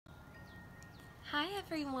Hi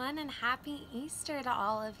everyone, and happy Easter to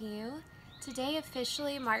all of you. Today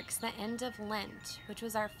officially marks the end of Lent, which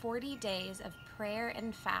was our 40 days of prayer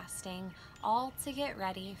and fasting, all to get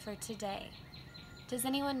ready for today. Does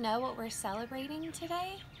anyone know what we're celebrating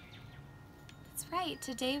today? That's right,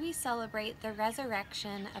 today we celebrate the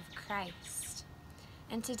resurrection of Christ.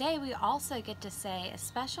 And today we also get to say a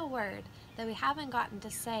special word that we haven't gotten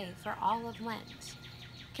to say for all of Lent.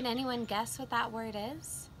 Can anyone guess what that word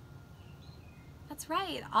is? That's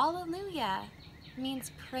right, ALLELUIA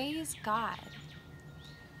means praise God.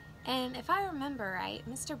 And if I remember right,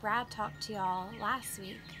 Mr. Brad talked to y'all last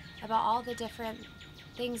week about all the different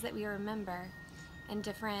things that we remember and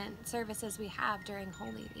different services we have during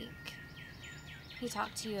Holy Week. He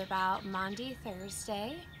talked to you about Maundy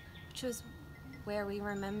Thursday, which was where we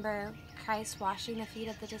remember Christ washing the feet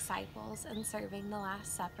of the disciples and serving the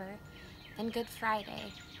Last Supper, and Good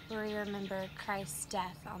Friday, where we remember Christ's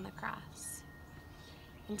death on the cross.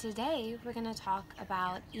 And today we're going to talk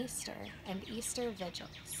about Easter and Easter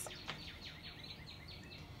vigils.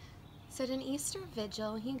 So at an Easter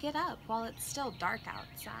vigil, you get up while it's still dark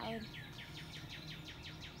outside.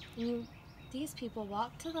 And these people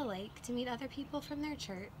walk to the lake to meet other people from their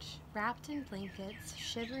church, wrapped in blankets,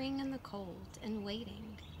 shivering in the cold and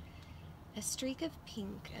waiting. A streak of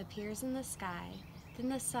pink appears in the sky, then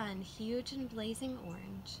the sun, huge and blazing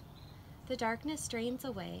orange. The darkness drains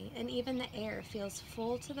away, and even the air feels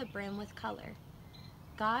full to the brim with color.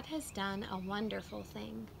 God has done a wonderful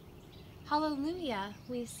thing. Hallelujah,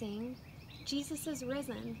 we sing. Jesus is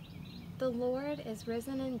risen. The Lord is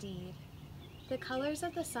risen indeed. The colors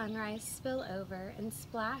of the sunrise spill over and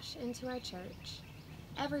splash into our church.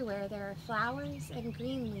 Everywhere there are flowers and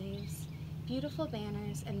green leaves, beautiful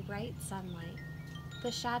banners and bright sunlight.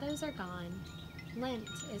 The shadows are gone. Lent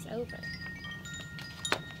is over.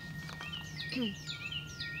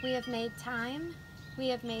 We have made time, we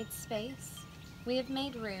have made space, we have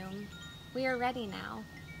made room, we are ready now,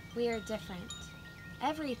 we are different.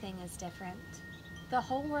 Everything is different. The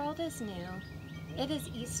whole world is new. It is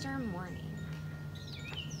Easter morning.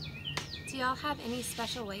 Do y'all have any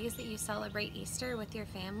special ways that you celebrate Easter with your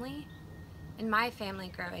family? In my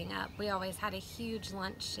family growing up, we always had a huge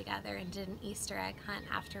lunch together and did an Easter egg hunt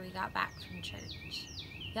after we got back from church.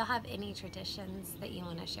 Y'all have any traditions that you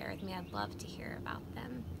want to share with me? I'd love to hear about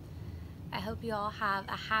them. I hope you all have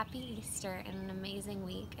a happy Easter and an amazing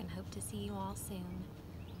week, and hope to see you all soon.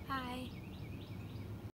 Bye.